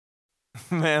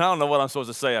Man, I don't know what I'm supposed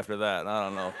to say after that. I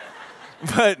don't know.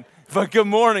 But good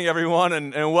morning, everyone,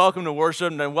 and welcome to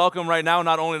worship. And welcome right now,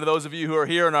 not only to those of you who are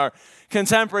here in our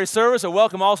contemporary service, but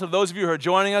welcome also to those of you who are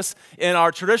joining us in our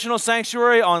traditional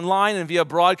sanctuary online and via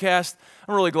broadcast.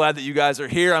 I'm really glad that you guys are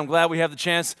here. I'm glad we have the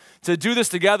chance to do this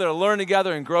together, to learn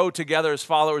together and grow together as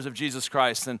followers of Jesus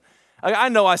Christ. And I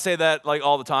know I say that like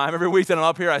all the time. Every week that I'm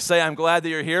up here, I say I'm glad that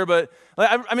you're here. But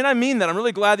I mean that. I'm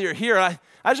really glad that you're here.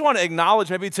 I just want to acknowledge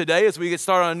maybe today as we get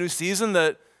started on a new season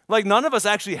that none of us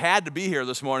actually had to be here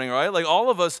this morning, right?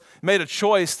 All of us made a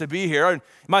choice to be here, and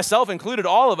myself included,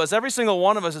 all of us, every single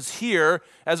one of us is here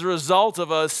as a result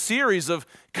of a series of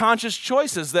conscious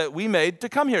choices that we made to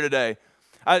come here today.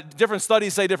 Different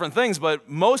studies say different things, but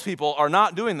most people are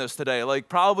not doing this today.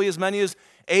 Probably as many as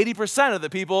 80% of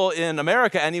the people in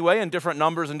America anyway, in different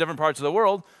numbers in different parts of the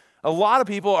world, a lot of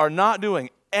people are not doing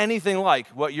anything like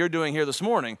what you're doing here this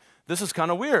morning. This is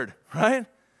kind of weird, right?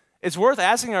 It's worth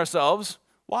asking ourselves,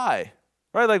 why?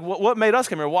 Right? What made us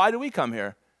come here? Why do we come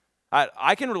here?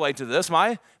 I can relate to this.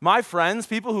 My friends,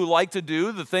 people who like to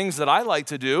do the things that I like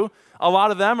to do, a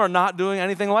lot of them are not doing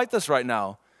anything like this right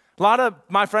now. A lot of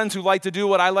my friends who like to do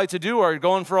what I like to do are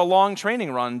going for a long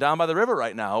training run down by the river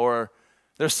right now, or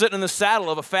they're sitting in the saddle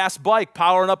of a fast bike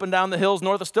powering up and down the hills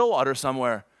north of Stillwater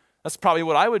somewhere. That's probably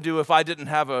what I would do if I didn't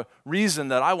have a reason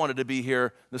that I wanted to be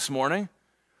here this morning.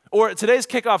 Or today's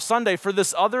kickoff Sunday for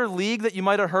this other league that you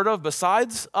might have heard of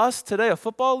besides us today, a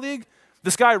football league.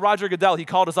 This guy, Roger Goodell, he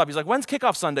called us up. He's like, when's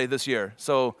kickoff Sunday this year?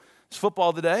 So it's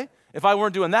football today. If I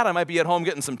weren't doing that, I might be at home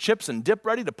getting some chips and dip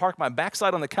ready to park my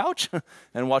backside on the couch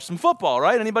and watch some football,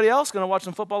 right? Anybody else going to watch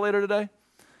some football later today?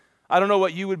 I don't know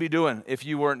what you would be doing if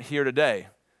you weren't here today.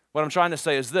 What I'm trying to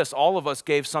say is this: all of us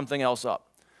gave something else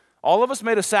up. All of us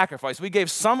made a sacrifice. We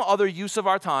gave some other use of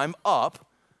our time up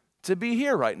to be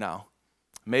here right now.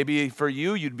 Maybe for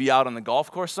you, you'd be out on the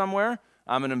golf course somewhere.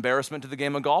 I'm an embarrassment to the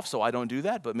game of golf, so I don't do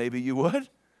that, but maybe you would.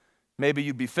 Maybe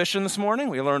you'd be fishing this morning.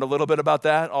 We learned a little bit about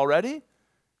that already.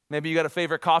 Maybe you got a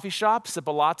favorite coffee shop, sip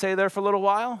a latte there for a little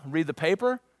while, read the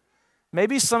paper.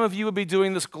 Maybe some of you would be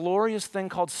doing this glorious thing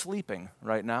called sleeping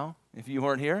right now if you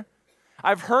weren't here.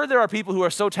 I've heard there are people who are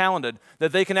so talented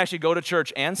that they can actually go to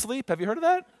church and sleep. Have you heard of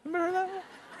that? Have you heard of that?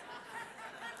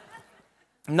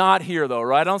 Not here though,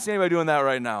 right? I don't see anybody doing that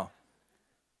right now.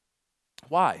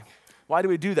 Why? Why do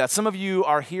we do that? Some of you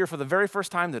are here for the very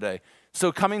first time today,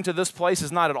 so coming to this place is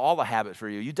not at all a habit for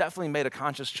you. You definitely made a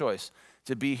conscious choice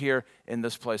to be here in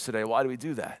this place today. Why do we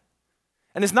do that?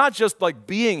 And it's not just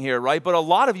being here, right? But a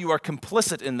lot of you are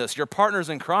complicit in this. You're partners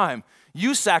in crime.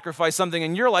 You sacrifice something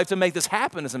in your life to make this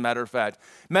happen, as a matter of fact.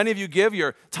 Many of you give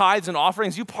your tithes and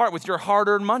offerings. You part with your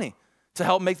hard-earned money to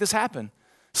help make this happen.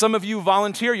 Some of you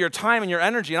volunteer your time and your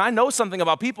energy, and I know something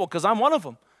about people because I'm one of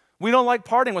them. We don't like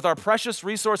parting with our precious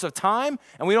resource of time,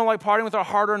 and we don't like parting with our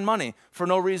hard-earned money for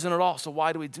no reason at all. So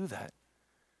why do we do that?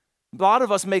 A lot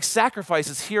of us make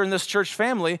sacrifices here in this church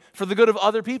family for the good of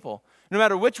other people. No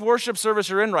matter which worship service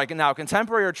you're in right now,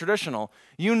 contemporary or traditional,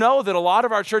 you know that a lot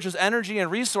of our church's energy and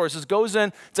resources goes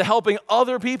into helping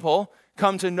other people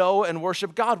come to know and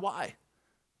worship God. Why?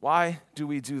 Why do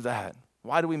we do that?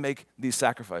 Why do we make these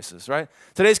sacrifices, right?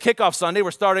 Today's kickoff Sunday,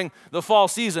 we're starting the fall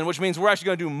season, which means we're actually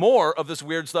going to do more of this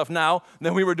weird stuff now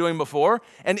than we were doing before.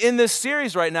 And in this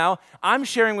series right now, I'm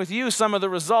sharing with you some of the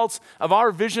results of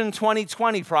our Vision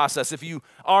 2020 process. If you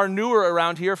are newer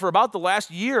around here, for about the last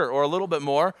year or a little bit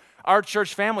more, our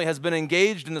church family has been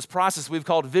engaged in this process we've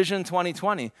called Vision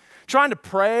 2020, trying to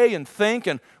pray and think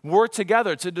and work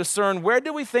together to discern where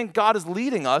do we think God is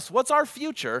leading us, what's our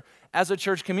future as a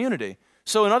church community.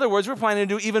 So in other words, we're planning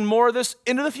to do even more of this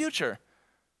into the future.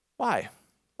 Why?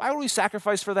 Why would we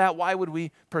sacrifice for that? Why would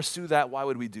we pursue that? Why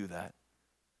would we do that?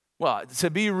 Well,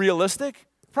 to be realistic,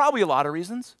 probably a lot of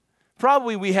reasons.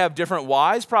 Probably we have different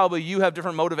whys. Probably you have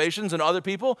different motivations than other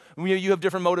people. You have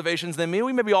different motivations than me.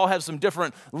 We maybe all have some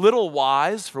different little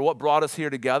whys for what brought us here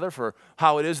together, for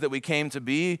how it is that we came to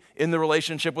be in the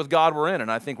relationship with God we're in.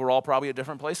 And I think we're all probably at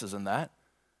different places in that.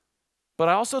 But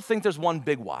I also think there's one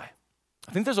big why.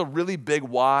 I think there's a really big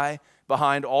why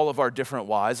behind all of our different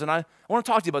whys, and I want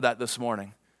to talk to you about that this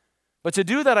morning. But to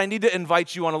do that, I need to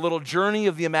invite you on a little journey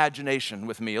of the imagination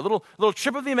with me, a little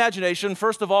trip of the imagination,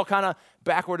 first of all, kind of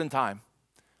backward in time.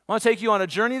 I want to take you on a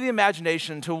journey of the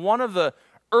imagination to one of the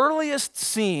earliest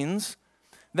scenes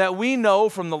that we know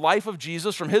from the life of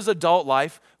Jesus, from his adult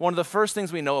life, one of the first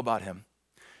things we know about him.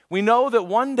 We know that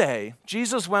one day,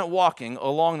 Jesus went walking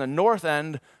along the north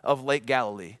end of Lake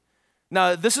Galilee.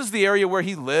 Now, this is the area where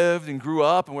he lived and grew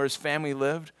up and where his family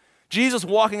lived. Jesus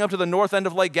walking up to the north end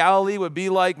of Lake Galilee would be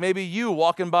like maybe you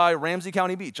walking by Ramsey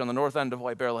County Beach on the north end of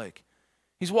White Bear Lake.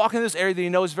 He's walking in this area that he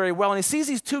knows very well, and he sees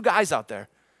these two guys out there.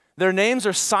 Their names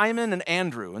are Simon and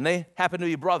Andrew, and they happen to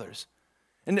be brothers.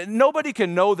 And nobody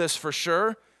can know this for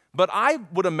sure, but I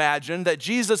would imagine that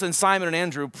Jesus and Simon and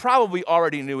Andrew probably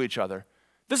already knew each other.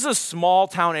 This is a small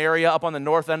town area up on the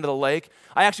north end of the lake.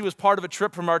 I actually was part of a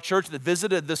trip from our church that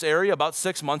visited this area about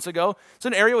 6 months ago. It's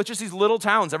an area with just these little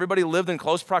towns. Everybody lived in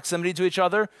close proximity to each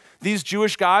other. These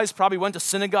Jewish guys probably went to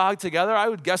synagogue together. I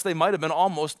would guess they might have been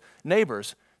almost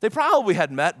neighbors. They probably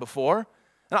had met before.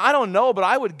 And I don't know, but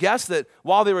I would guess that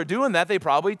while they were doing that, they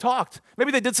probably talked.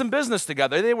 Maybe they did some business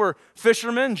together. They were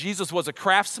fishermen. Jesus was a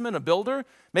craftsman, a builder.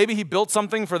 Maybe he built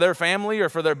something for their family or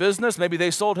for their business. Maybe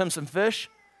they sold him some fish.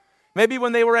 Maybe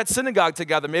when they were at synagogue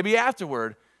together, maybe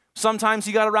afterward, sometimes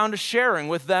he got around to sharing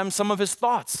with them some of his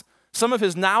thoughts, some of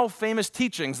his now famous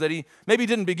teachings that he maybe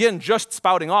didn't begin just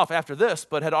spouting off after this,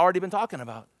 but had already been talking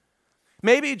about.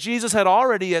 Maybe Jesus had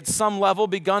already at some level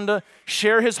begun to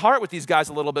share his heart with these guys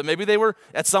a little bit. Maybe they were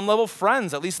at some level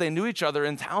friends, at least they knew each other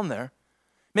in town there.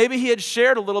 Maybe he had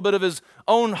shared a little bit of his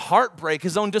own heartbreak,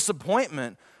 his own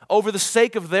disappointment over the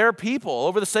sake of their people,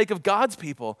 over the sake of God's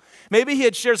people. Maybe he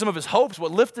had shared some of his hopes,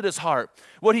 what lifted his heart,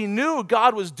 what he knew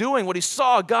God was doing, what he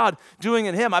saw God doing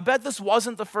in him. I bet this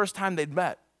wasn't the first time they'd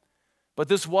met, but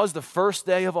this was the first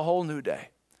day of a whole new day.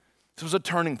 This was a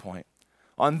turning point.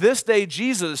 On this day,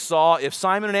 Jesus saw, if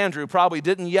Simon and Andrew probably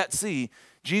didn't yet see,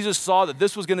 Jesus saw that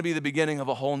this was going to be the beginning of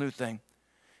a whole new thing.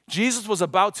 Jesus was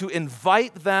about to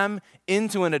invite them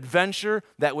into an adventure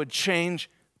that would change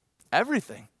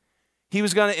everything. He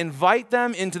was going to invite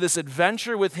them into this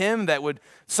adventure with him that would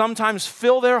sometimes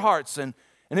fill their hearts and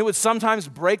it would sometimes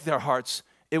break their hearts.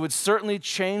 It would certainly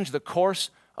change the course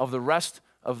of the rest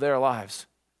of their lives.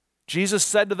 Jesus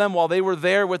said to them while they were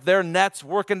there with their nets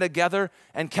working together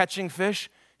and catching fish,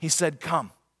 he said,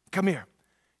 come here.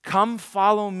 Come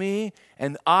follow me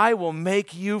and I will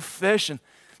make you fish. And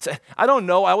I don't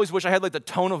know. I always wish I had like the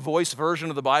tone of voice version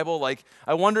of the Bible. Like,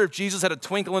 I wonder if Jesus had a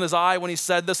twinkle in his eye when he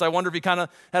said this. I wonder if he kind of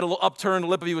had a little upturned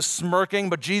lip if he was smirking.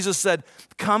 But Jesus said,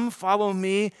 come follow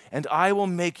me and I will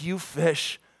make you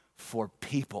fish for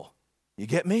people. You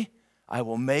get me? I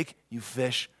will make you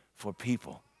fish for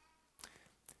people.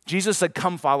 Jesus said,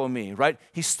 come follow me, right?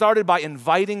 He started by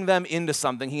inviting them into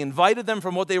something. He invited them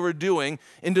from what they were doing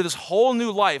into this whole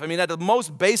new life. I mean, at the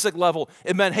most basic level,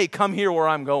 it meant, hey, come here where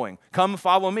I'm going. Come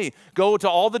follow me. Go to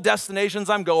all the destinations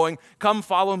I'm going. Come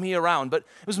follow me around. But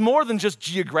it was more than just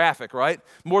geographic, right?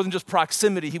 More than just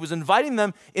proximity. He was inviting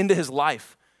them into his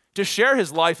life, to share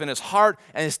his life and his heart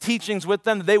and his teachings with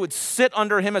them. They would sit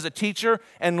under him as a teacher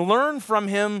and learn from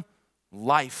him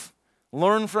life.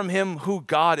 Learn from him who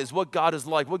God is, what God is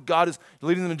like, what God is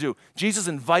leading them to do. Jesus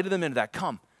invited them into that.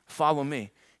 Come, follow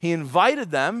me. He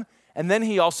invited them, and then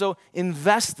he also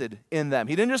invested in them.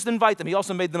 He didn't just invite them, he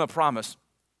also made them a promise.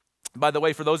 By the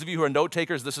way, for those of you who are note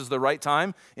takers, this is the right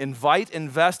time. Invite,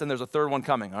 invest, and there's a third one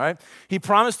coming, all right? He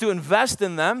promised to invest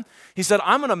in them. He said,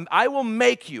 I'm going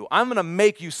to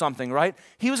make you something, right?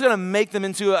 He was going to make them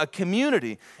into a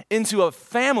community, into a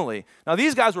family. Now,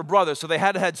 these guys were brothers, so they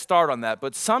had a head start on that.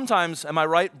 But sometimes, am I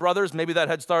right, brothers? Maybe that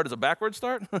head start is a backward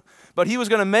start. But he was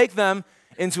going to make them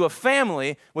into a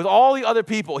family with all the other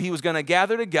people he was going to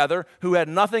gather together who had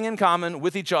nothing in common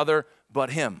with each other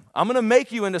but him. I'm going to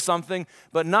make you into something,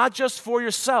 but not just for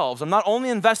yourselves. I'm not only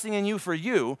investing in you for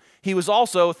you. He was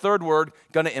also, third word,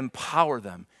 going to empower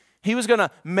them. He was going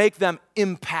to make them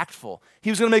impactful. He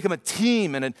was going to make them a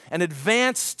team, an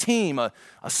advanced team, a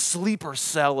sleeper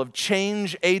cell of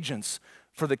change agents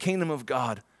for the kingdom of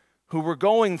God who were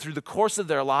going through the course of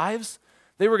their lives.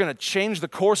 They were going to change the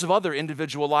course of other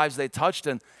individual lives they touched.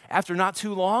 And after not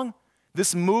too long,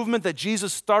 this movement that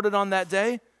Jesus started on that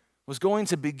day was going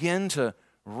to begin to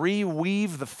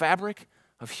reweave the fabric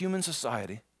of human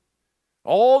society.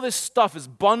 All this stuff is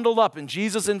bundled up in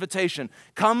Jesus' invitation.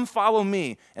 Come follow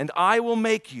me, and I will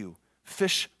make you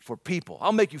fish for people.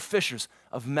 I'll make you fishers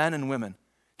of men and women.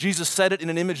 Jesus said it in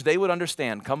an image they would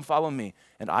understand. Come follow me,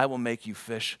 and I will make you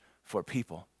fish for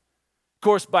people. Of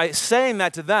course, by saying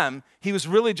that to them, he was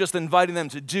really just inviting them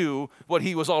to do what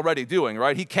he was already doing,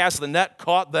 right? He cast the net,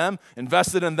 caught them,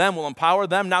 invested in them, will empower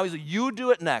them. Now he's like, you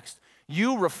do it next.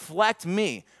 You reflect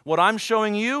me. What I'm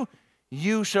showing you,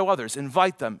 you show others.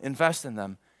 Invite them, invest in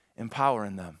them, empower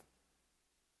in them.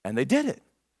 And they did it.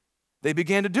 They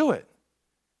began to do it.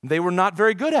 They were not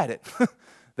very good at it.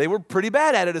 They were pretty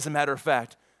bad at it, as a matter of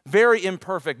fact. Very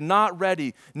imperfect, not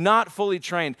ready, not fully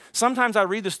trained. Sometimes I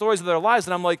read the stories of their lives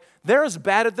and I'm like, they're as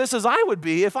bad at this as I would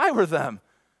be if I were them.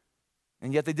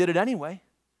 And yet they did it anyway.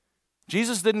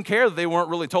 Jesus didn't care that they weren't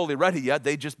really totally ready yet.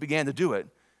 They just began to do it.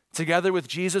 Together with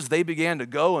Jesus, they began to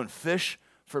go and fish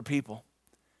for people.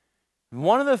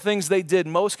 One of the things they did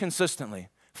most consistently,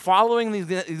 following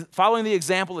the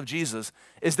example of Jesus,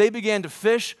 is they began to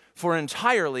fish for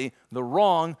entirely the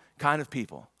wrong kind of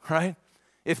people, right?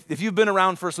 If you've been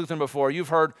around First Lutheran before, you've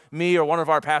heard me or one of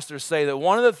our pastors say that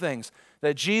one of the things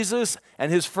that Jesus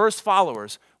and his first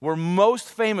followers were most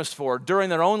famous for during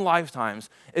their own lifetimes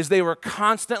is they were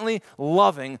constantly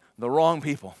loving the wrong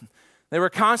people. They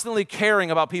were constantly caring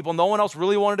about people no one else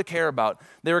really wanted to care about.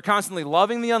 They were constantly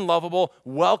loving the unlovable,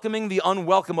 welcoming the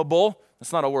unwelcomable.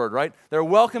 That's not a word, right? They're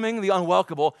welcoming the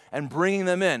unwelcomable and bringing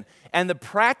them in. And the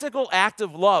practical act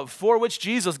of love for which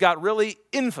Jesus got really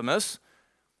infamous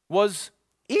was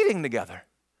eating together.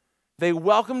 They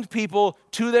welcomed people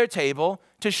to their table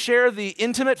to share the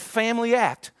intimate family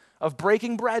act of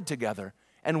breaking bread together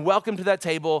and welcomed to that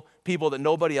table people that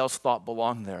nobody else thought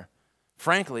belonged there.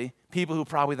 Frankly, people who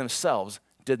probably themselves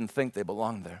didn't think they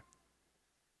belonged there.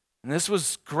 And this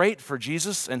was great for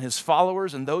Jesus and his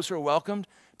followers and those who were welcomed,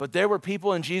 but there were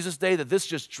people in Jesus' day that this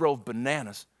just drove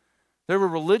bananas. There were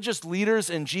religious leaders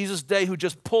in Jesus' day who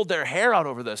just pulled their hair out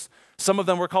over this. Some of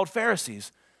them were called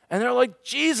Pharisees. And they're like,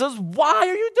 Jesus, why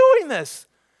are you doing this?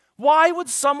 Why would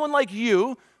someone like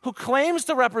you, who claims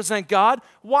to represent God,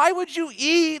 why would you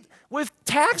eat with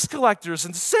tax collectors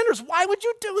and sinners? Why would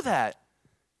you do that?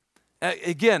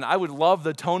 Again, I would love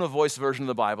the tone of voice version of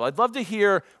the Bible. I'd love to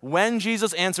hear when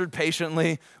Jesus answered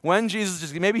patiently, when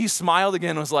Jesus maybe he smiled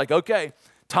again and was like, okay,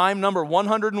 time number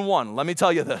 101, let me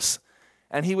tell you this.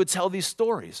 And he would tell these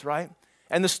stories, right?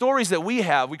 And the stories that we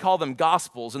have, we call them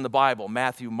Gospels in the Bible,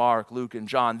 Matthew, Mark, Luke, and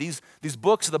John. These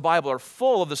books of the Bible are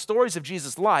full of the stories of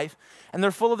Jesus' life, and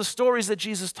they're full of the stories that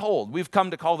Jesus told. We've come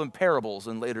to call them parables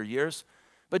in later years.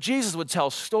 But Jesus would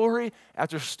tell story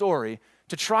after story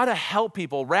to try to help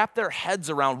people wrap their heads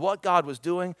around what God was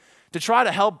doing, to try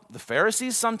to help the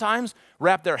Pharisees sometimes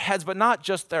wrap their heads, but not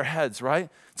just their heads, right?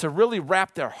 To really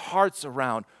wrap their hearts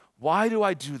around, why do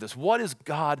I do this? What is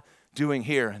God doing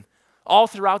here? And all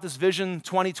throughout this Vision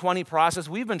 2020 process,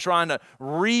 we've been trying to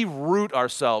re-root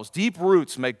ourselves. Deep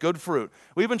roots make good fruit.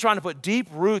 We've been trying to put deep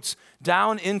roots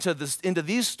down into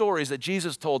these stories that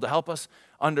Jesus told to help us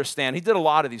understand. He did a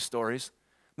lot of these stories.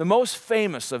 The most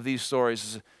famous of these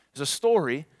stories is a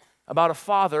story about a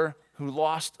father who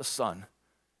lost a son.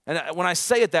 And when I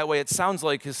say it that way, it sounds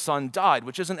like his son died,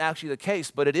 which isn't actually the case,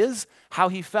 but it is how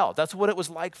he felt. That's what it was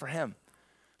like for him.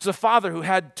 It was a father who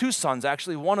had two sons.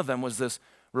 Actually, one of them was this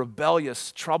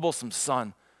rebellious, troublesome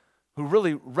son who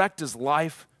really wrecked his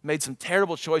life, made some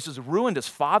terrible choices, ruined his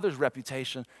father's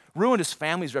reputation, ruined his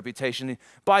family's reputation.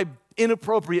 By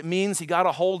inappropriate means, he got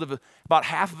a hold of about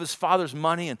half of his father's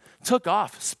money and took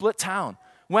off, split town,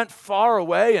 went far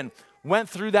away and went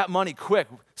through that money quick,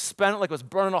 spent it like it was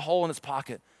burning a hole in his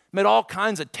pocket, made all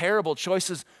kinds of terrible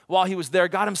choices while he was there,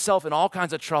 got himself in all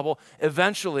kinds of trouble,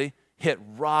 eventually hit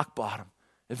rock bottom,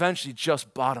 eventually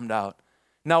just bottomed out.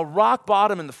 Now, rock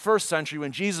bottom in the first century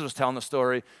when Jesus was telling the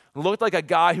story looked like a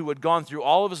guy who had gone through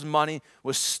all of his money,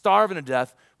 was starving to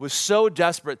death, was so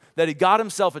desperate that he got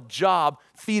himself a job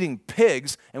feeding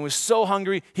pigs and was so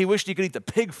hungry he wished he could eat the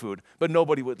pig food, but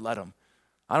nobody would let him.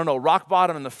 I don't know, rock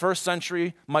bottom in the first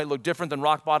century might look different than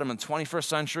rock bottom in the 21st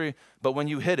century, but when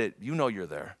you hit it, you know you're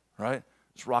there, right?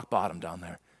 It's rock bottom down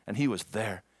there, and he was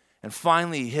there. And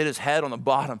finally, he hit his head on the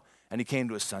bottom, and he came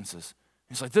to his senses.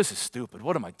 He's like, this is stupid.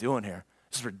 What am I doing here?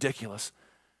 This is ridiculous.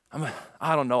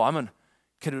 I don't know.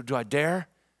 Do I dare?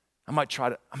 I might try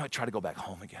to go back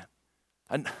home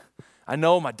again. I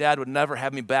know my dad would never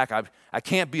have me back. I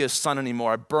can't be his son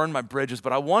anymore. I burned my bridges,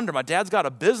 but I wonder, my dad's got a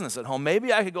business at home.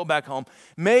 Maybe I could go back home.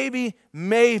 Maybe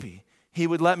he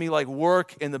would let me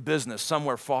work in the business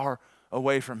somewhere far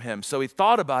away from him. So he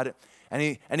thought about it, and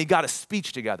he got a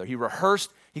speech together.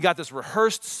 He got this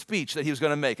rehearsed speech that he was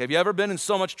going to make. Have you ever been in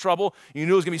so much trouble, you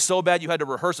knew it was going to be so bad you had to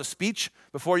rehearse a speech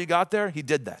before you got there? He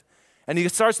did that. And he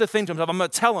starts to think to himself, I'm going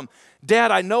to tell him,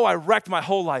 Dad, I know I wrecked my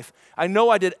whole life. I know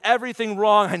I did everything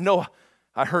wrong. I know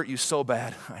I hurt you so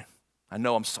bad. I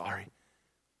know I'm sorry.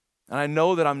 And I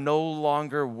know that I'm no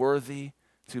longer worthy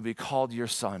to be called your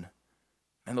son.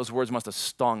 And those words must have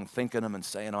stung, thinking them and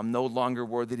saying, I'm no longer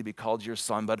worthy to be called your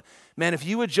son. But man, if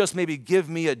you would just maybe give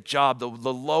me a job, the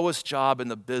lowest job in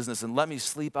the business, and let me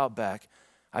sleep out back,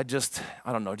 I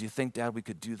don't know, do you think, Dad, we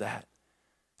could do that?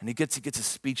 And he gets his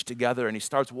speech together and he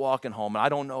starts walking home. And I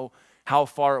don't know how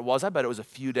far it was. I bet it was a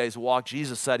few days' walk.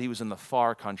 Jesus said he was in the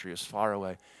far country, as far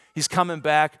away. He's coming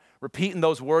back, repeating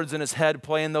those words in his head,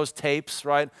 playing those tapes,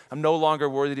 right? I'm no longer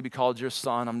worthy to be called your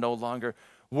son. I'm no longer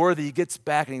worthy. He gets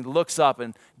back and he looks up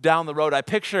and down the road. I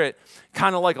picture it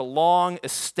kind of like a long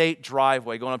estate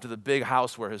driveway going up to the big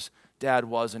house where his dad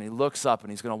was. And he looks up and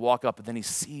he's going to walk up, and then he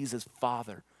sees his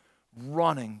father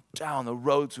running down the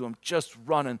road to him, just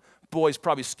running. Boy's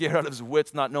probably scared out of his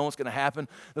wits, not knowing what's going to happen.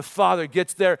 The father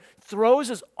gets there, throws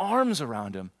his arms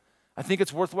around him. I think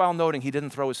it's worthwhile noting he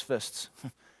didn't throw his fists.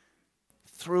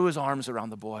 Threw his arms around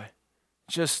the boy,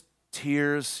 just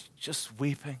tears, just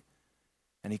weeping.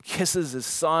 And he kisses his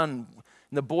son,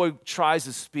 and the boy tries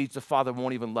his speech. The father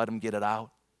won't even let him get it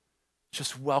out.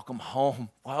 Just welcome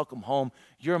home,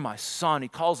 you're my son. He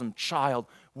calls him child,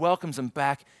 welcomes him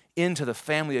back into the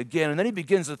family again. And then he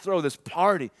begins to throw this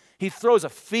party. He throws a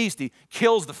feast. He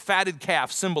kills the fatted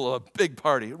calf, symbol of a big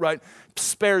party, right?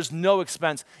 Spares no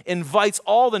expense. Invites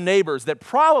all the neighbors that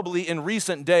probably in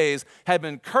recent days had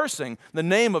been cursing the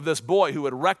name of this boy who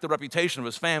had wrecked the reputation of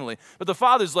his family. But the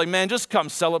father's like, man, just come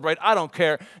celebrate. I don't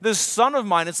care. This son of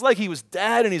mine, it's like he was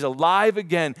dead and he's alive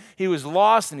again. He was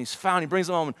lost and he's found. He brings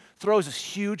him home and throws this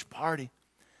huge party.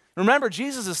 Remember,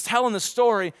 Jesus is telling the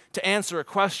story to answer a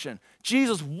question.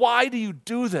 Jesus, why do you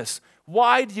do this?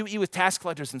 Why do you eat with tax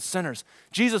collectors and sinners?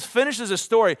 Jesus finishes his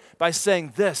story by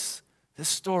saying this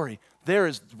story, there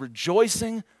is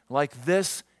rejoicing like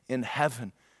this in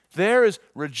heaven. There is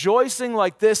rejoicing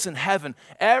like this in heaven.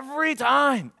 Every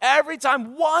time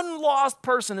one lost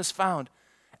person is found,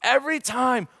 every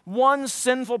time one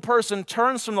sinful person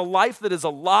turns from the life that is a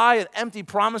lie and empty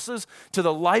promises to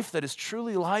the life that is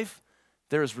truly life,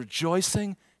 there is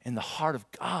rejoicing in the heart of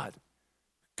God.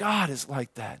 God is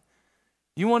like that.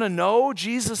 You want to know,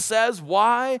 Jesus says,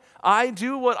 why I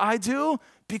do what I do?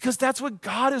 Because that's what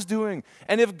God is doing.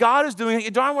 And if God is doing it,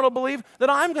 you darn well believe that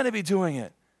I'm going to be doing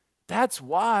it. That's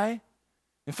why.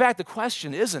 In fact, the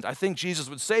question isn't, I think Jesus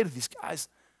would say to these guys,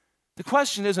 the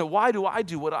question isn't, why do I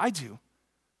do what I do?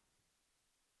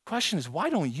 The question is, why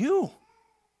don't you?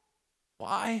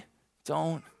 Why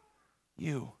don't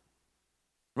you?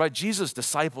 Right, Jesus'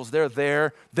 disciples,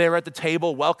 they're at the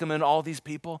table welcoming all these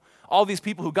people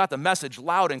who got the message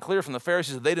loud and clear from the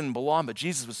Pharisees that they didn't belong, but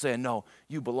Jesus was saying, no,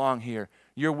 you belong here.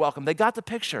 You're welcome. They got the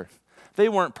picture. They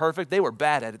weren't perfect. They were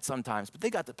bad at it sometimes, but they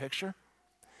got the picture.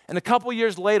 And a couple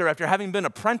years later, after having been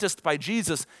apprenticed by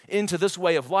Jesus into this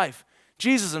way of life,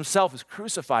 Jesus himself is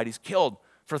crucified. He's killed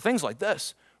for things like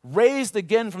this. Raised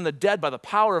again from the dead by the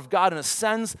power of God and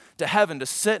ascends to heaven to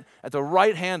sit at the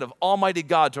right hand of Almighty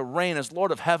God to reign as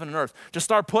Lord of heaven and earth, to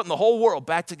start putting the whole world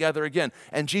back together again.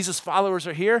 And Jesus' followers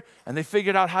are here, and they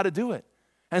figured out how to do it.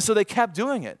 And so they kept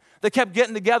doing it. They kept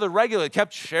getting together regularly,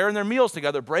 kept sharing their meals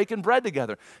together, breaking bread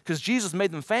together, because Jesus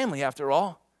made them family after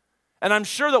all. And I'm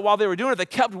sure that while they were doing it, they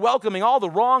kept welcoming all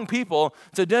the wrong people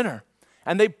to dinner.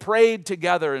 And they prayed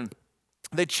together, and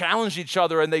they challenged each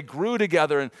other, and they grew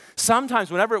together. And sometimes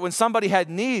when somebody had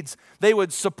needs, they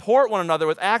would support one another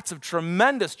with acts of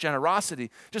tremendous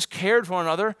generosity, just cared for one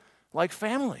another like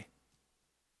family.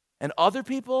 And other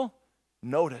people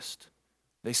noticed.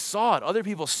 They saw it. Other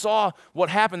people saw what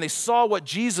happened. They saw what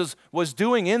Jesus was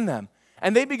doing in them.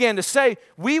 And they began to say,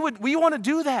 we want to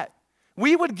do that.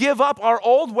 We would give up our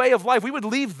old way of life. We would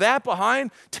leave that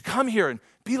behind to come here and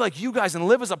be like you guys and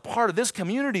live as a part of this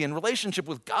community in relationship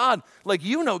with God. Like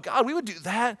you know God, we would do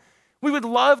that. We would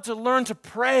love to learn to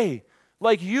pray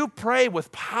like you pray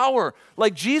with power.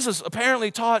 Like Jesus apparently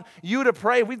taught you to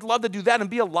pray. We'd love to do that and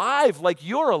be alive like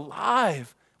you're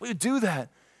alive. We would do that.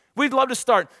 We'd love to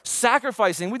start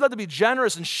sacrificing. We'd love to be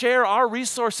generous and share our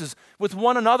resources with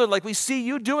one another like we see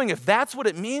you doing. If that's what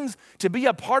it means to be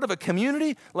a part of a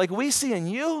community like we see in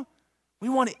you, we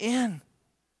want in.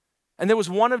 And there was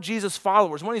one of Jesus'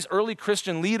 followers, one of these early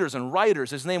Christian leaders and writers.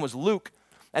 His name was Luke.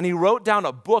 And he wrote down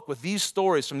a book with these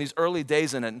stories from these early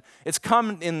days in it. It's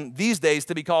come in these days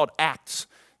to be called Acts.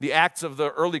 The Acts of the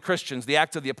early Christians, the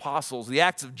Acts of the Apostles, the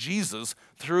Acts of Jesus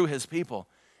through his people.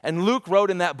 And Luke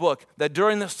wrote in that book that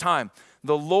during this time,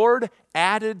 the Lord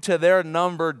added to their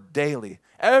number daily.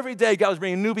 Every day, God was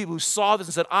bringing new people who saw this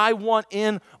and said, I want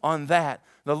in on that.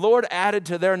 The Lord added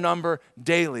to their number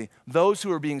daily those who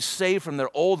were being saved from their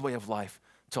old way of life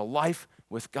to life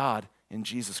with God in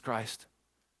Jesus Christ.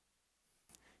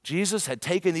 Jesus had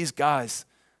taken these guys,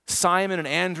 Simon and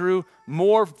Andrew,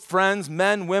 more friends,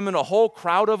 men, women, a whole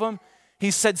crowd of them.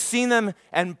 He said, seen them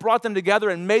and brought them together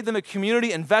and made them a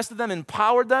community, invested them,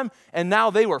 empowered them, and now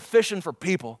they were fishing for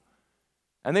people.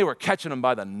 And they were catching them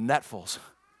by the netfuls.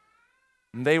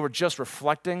 And they were just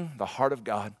reflecting the heart of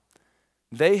God.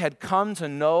 They had come to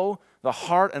know the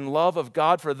heart and love of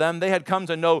God for them. They had come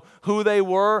to know who they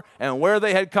were and where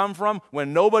they had come from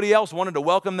when nobody else wanted to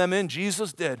welcome them in.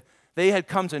 Jesus did. They had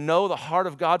come to know the heart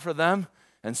of God for them,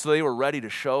 and so they were ready to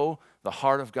show the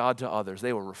heart of God to others.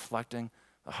 They were reflecting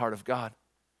the heart of God.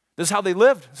 This is how they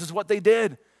lived. This is what they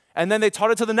did. And then they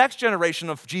taught it to the next generation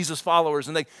of Jesus followers,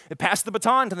 and they passed the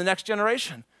baton to the next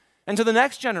generation and to the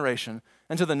next generation.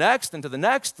 and to the next, and to the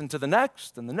next, and to the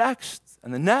next, and the next,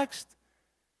 and the next,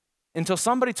 until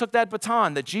somebody took that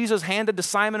baton that Jesus handed to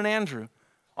Simon and Andrew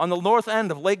on the north end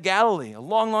of Lake Galilee a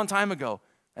long, long time ago,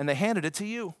 and they handed it to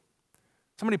you.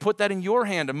 Somebody put that in your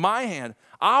hand, in my hand,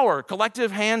 our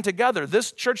collective hand together,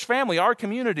 this church family, our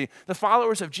community, the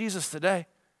followers of Jesus today,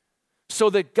 so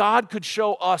that God could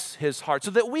show us his heart,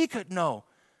 so that we could know,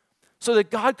 so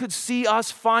that God could see us,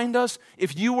 find us.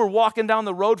 If you were walking down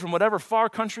the road from whatever far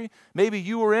country maybe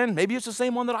you were in, maybe it's the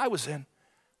same one that I was in.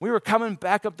 We were coming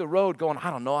back up the road going, I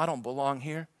don't know, I don't belong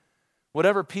here.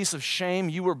 Whatever piece of shame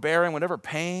you were bearing, whatever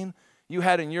pain you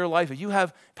had in your life, if you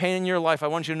have pain in your life, I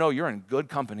want you to know you're in good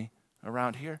company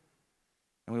around here.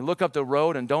 And we look up the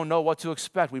road and don't know what to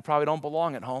expect. We probably don't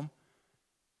belong at home.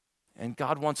 And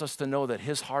God wants us to know that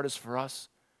his heart is for us,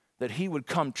 that he would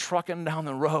come trucking down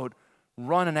the road,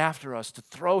 running after us, to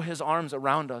throw his arms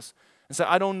around us and say,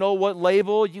 I don't know what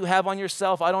label you have on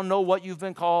yourself. I don't know what you've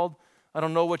been called. I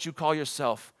don't know what you call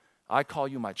yourself. I call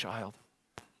you my child.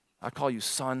 I call you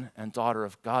son and daughter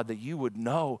of God, that you would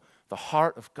know the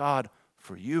heart of God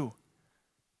for you,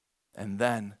 and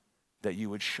then that you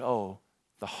would show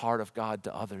the heart of God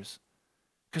to others.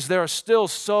 Because there are still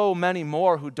so many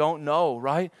more who don't know,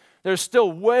 right? There's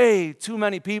still way too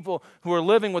many people who are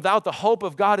living without the hope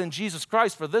of God in Jesus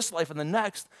Christ for this life and the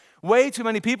next. Way too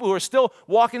many people who are still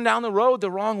walking down the road the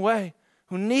wrong way,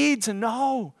 who need to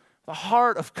know the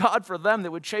heart of God for them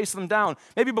that would chase them down.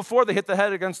 Maybe before they hit the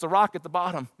head against the rock at the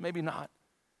bottom, maybe not.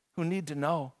 Who need to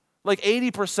know. Like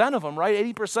 80% of them, right?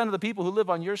 80% of the people who live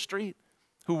on your street,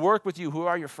 who work with you, who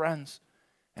are your friends.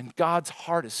 And God's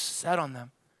heart is set on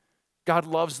them. God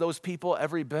loves those people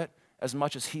every bit as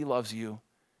much as he loves you.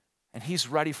 And he's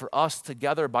ready for us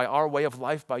together by our way of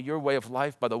life, by your way of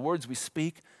life, by the words we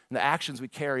speak and the actions we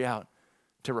carry out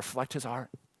to reflect his heart,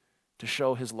 to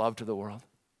show his love to the world.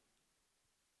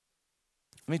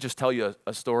 Let me just tell you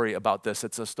a story about this.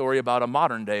 It's a story about a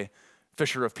modern day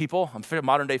fisher of people, a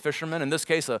modern day fisherman, in this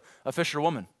case, a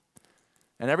fisherwoman.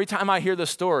 And every time I hear this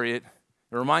story, it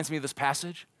reminds me of this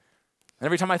passage. And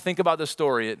every time I think about this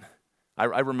story, I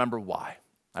remember why.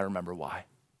 I remember why.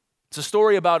 It's a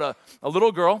story about a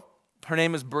little girl. Her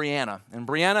name is Brianna. And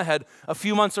Brianna had a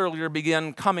few months earlier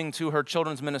begun coming to her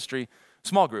children's ministry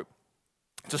small group.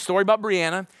 It's a story about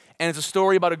Brianna, and it's a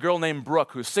story about a girl named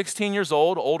Brooke, who's 16 years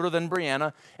old, older than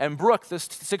Brianna. And Brooke, this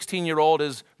 16-year-old,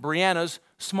 is Brianna's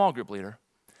small group leader.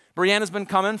 Brianna's been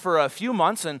coming for a few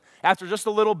months, and after just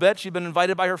a little bit, she'd been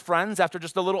invited by her friends. After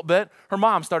just a little bit, her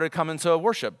mom started coming to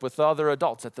worship with the other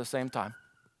adults at the same time.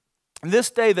 And this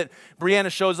day that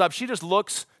Brianna shows up, she just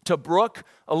looks to Brooke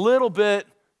a little bit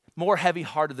more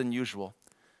heavy-hearted than usual.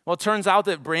 Well, it turns out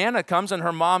that Brianna comes and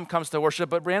her mom comes to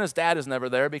worship, but Brianna's dad is never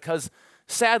there because,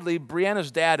 sadly,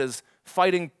 Brianna's dad is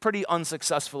fighting pretty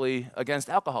unsuccessfully against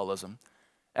alcoholism.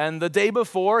 And the day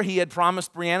before, he had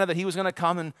promised Brianna that he was going to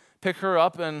come and pick her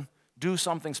up and do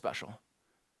something special.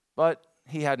 But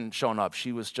he hadn't shown up.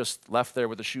 She was just left there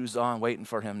with the shoes on, waiting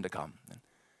for him to come.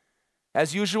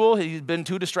 As usual, he'd been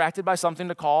too distracted by something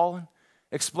to call and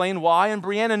explain why. And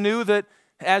Brianna knew that,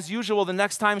 as usual, the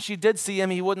next time she did see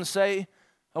him, he wouldn't say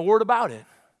a word about it.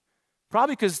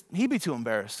 Probably because he'd be too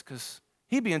embarrassed, because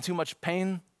he'd be in too much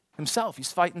pain himself.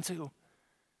 He's fighting too.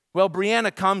 Well,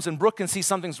 Brianna comes and Brooke can see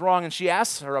something's wrong, and she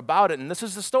asks her about it. And this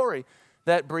is the story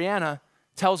that Brianna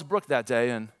tells Brooke that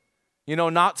day. And,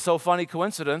 not so funny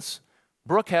coincidence,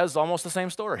 Brooke has almost the same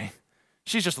story.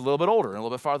 She's just a little bit older and a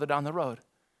little bit farther down the road.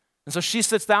 And so she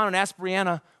sits down and asks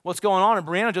Brianna what's going on, and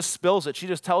Brianna just spills it. She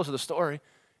just tells her the story.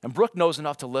 And Brooke knows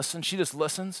enough to listen. She just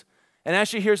listens. And as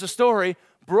she hears the story,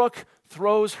 Brooke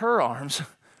throws her arms,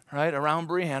 right, around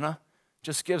Brianna,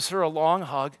 just gives her a long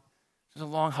hug. Just a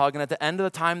long hug. And at the end of the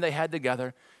time they had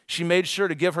together, she made sure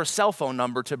to give her cell phone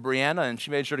number to Brianna, and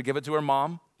she made sure to give it to her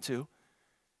mom, too.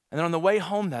 And then on the way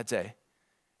home that day,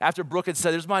 after Brooke had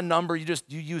said, "There's my number, you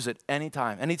use it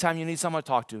anytime. Anytime you need someone to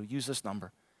talk to, use this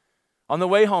number." On the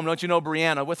way home, don't you know,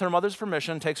 Brianna, with her mother's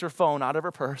permission, takes her phone out of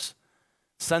her purse,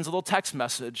 sends a little text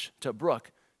message to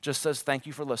Brooke, just says, "Thank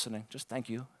you for listening." Just thank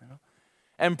you.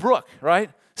 And Brooke, right?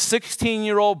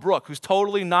 16-year-old Brooke, who's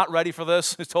totally not ready for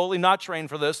this, who's totally not trained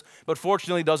for this, but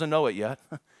fortunately doesn't know it yet,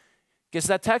 gets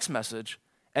that text message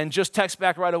and just texts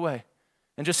back right away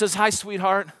and just says, "Hi,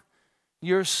 sweetheart.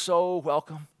 You're so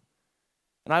welcome.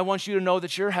 And I want you to know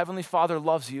that your Heavenly Father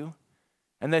loves you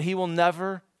and that he will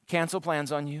never cancel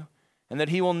plans on you and that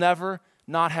he will never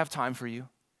not have time for you.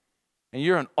 And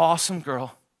you're an awesome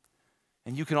girl.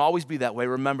 And you can always be that way.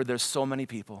 Remember, there's so many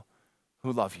people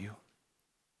who love you."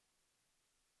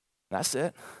 That's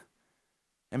it.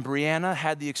 And Brianna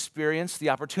had the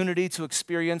opportunity to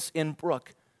experience in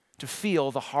Brooke, to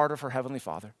feel the heart of her Heavenly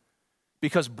Father,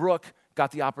 because Brooke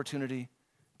got the opportunity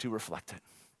to reflect it.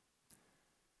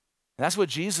 And that's what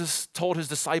Jesus told his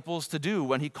disciples to do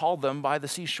when he called them by the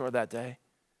seashore that day.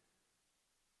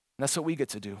 And that's what we get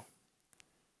to do.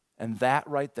 And that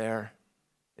right there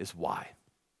is why,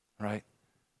 right?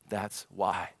 That's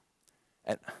why.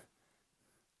 And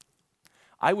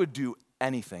I would do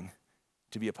anything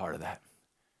to be a part of that.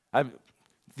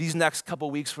 These next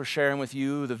couple weeks, we're sharing with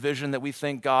you the vision that we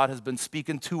think God has been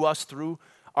speaking to us through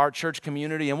our church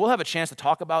community. And we'll have a chance to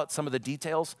talk about some of the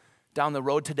details down the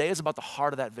road. Today is about the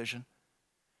heart of that vision.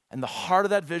 And the heart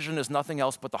of that vision is nothing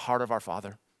else but the heart of our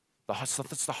Father.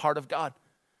 That's the heart of God.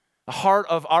 The heart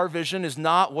of our vision is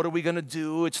not what are we going to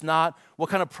do. It's not what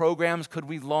kind of programs could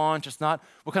we launch. It's not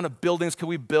what kind of buildings could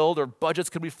we build or budgets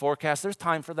could we forecast. There's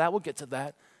time for that. We'll get to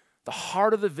that. The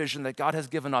heart of the vision that God has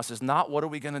given us is not what are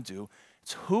we going to do.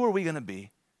 It's who are we going to be.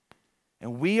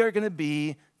 And we are going to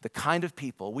be the kind of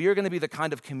people, we are going to be the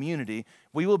kind of community,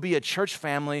 we will be a church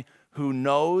family who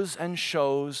knows and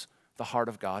shows the heart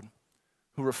of God,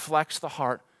 who reflects the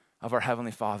heart of our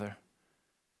Heavenly Father.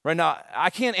 Right now, I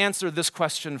can't answer this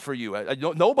question for you.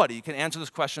 Nobody can answer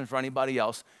this question for anybody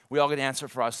else. We all get to answer it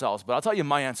for ourselves. But I'll tell you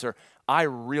my answer. I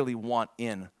really want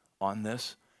in on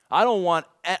this. I don't want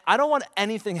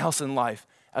anything else in life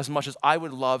as much as I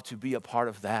would love to be a part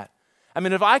of that. I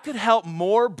mean, if I could help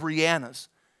more Briannas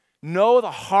know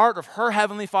the heart of her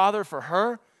Heavenly Father for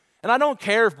her, and I don't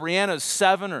care if Brianna is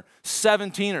 7 or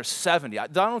 17 or 70. I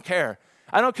don't care.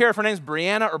 I don't care if her name's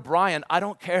Brianna or Brian. I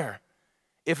don't care.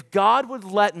 If God would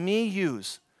let me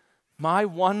use my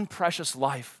one precious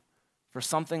life for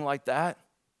something like that,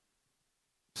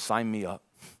 sign me up.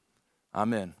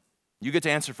 I'm in. You get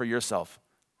to answer for yourself.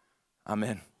 I'm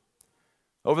in.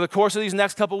 Over the course of these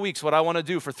next couple weeks, what I want to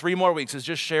do for 3 more weeks is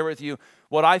just share with you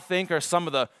what I think are some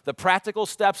of the practical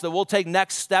steps that we'll take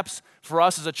next steps for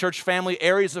us as a church family,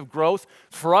 areas of growth,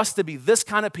 for us to be this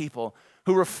kind of people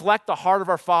who reflect the heart of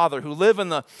our Father, who live in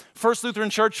the First Lutheran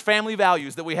Church family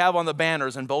values that we have on the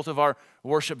banners in both of our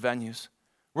worship venues.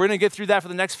 We're going to get through that for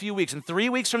the next few weeks. And 3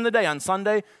 weeks from today, on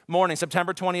Sunday morning,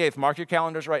 September 28th, mark your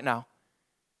calendars right now,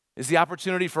 is the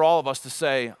opportunity for all of us to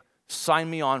say, sign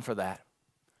me on for that.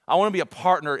 I want to be a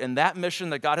partner in that mission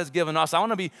that God has given us. I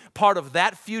want to be part of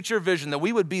that future vision, that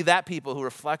we would be that people who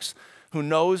reflects, who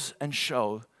knows and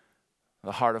show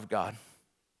the heart of God.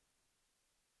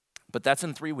 But that's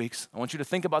in 3 weeks. I want you to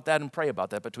think about that and pray about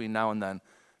that between now and then.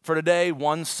 For today,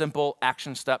 one simple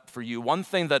action step for you. One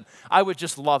thing that I would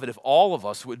just love it if all of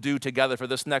us would do together for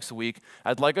this next week.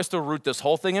 I'd like us to root this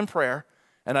whole thing in prayer.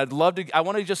 And I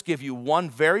want to just give you one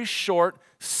very short,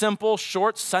 simple,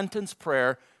 short sentence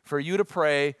prayer for you to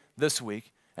pray this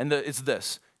week. And it's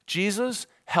this: Jesus,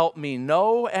 help me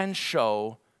know and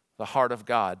show the heart of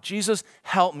God. Jesus,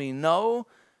 help me know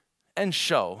and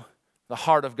show the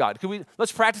heart of God.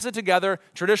 Let's practice it together.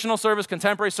 Traditional service,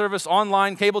 contemporary service,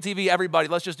 online, cable TV, everybody.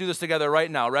 Let's just do this together right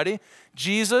now. Ready?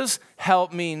 Jesus,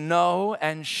 help me know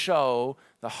and show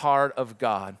the heart of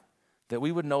God. That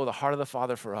we would know the heart of the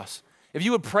Father for us. If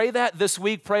you would pray that this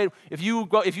week, if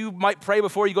you might pray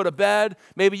before you go to bed,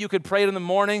 maybe you could pray it in the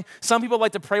morning. Some people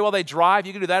like to pray while they drive.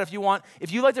 You can do that if you want.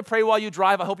 If you like to pray while you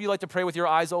drive, I hope you like to pray with your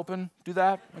eyes open. Do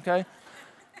that, okay?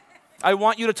 I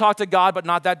want you to talk to God, but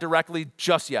not that directly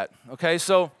just yet, okay?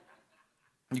 So,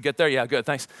 you get there? Yeah, good,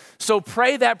 thanks. So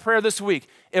pray that prayer this week.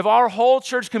 If our whole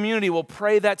church community will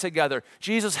pray that together,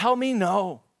 Jesus, help me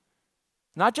know.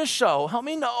 Not just show, help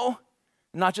me know.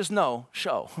 Not just know,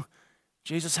 show.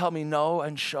 Jesus, help me know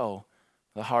and show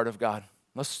the heart of God.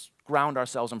 Let's ground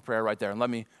ourselves in prayer right there, and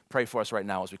let me pray for us right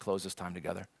now as we close this time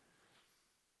together.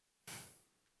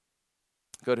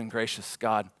 Good and gracious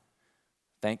God,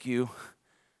 thank you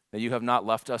that you have not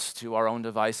left us to our own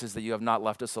devices, that you have not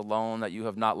left us alone, that you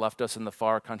have not left us in the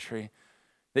far country,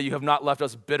 that you have not left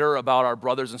us bitter about our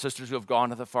brothers and sisters who have gone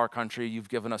to the far country. You've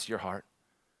given us your heart.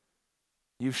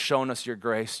 You've shown us your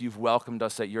grace. You've welcomed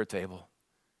us at your table.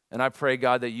 And I pray,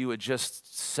 God, that you would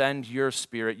just send your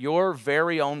Spirit, your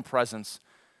very own presence,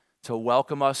 to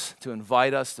welcome us, to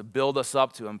invite us, to build us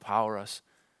up, to empower us.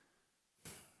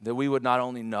 That we would not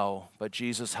only know, but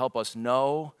Jesus, help us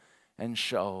know and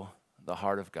show the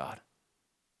heart of God.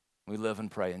 We live and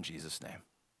pray in Jesus' name.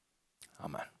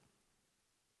 Amen.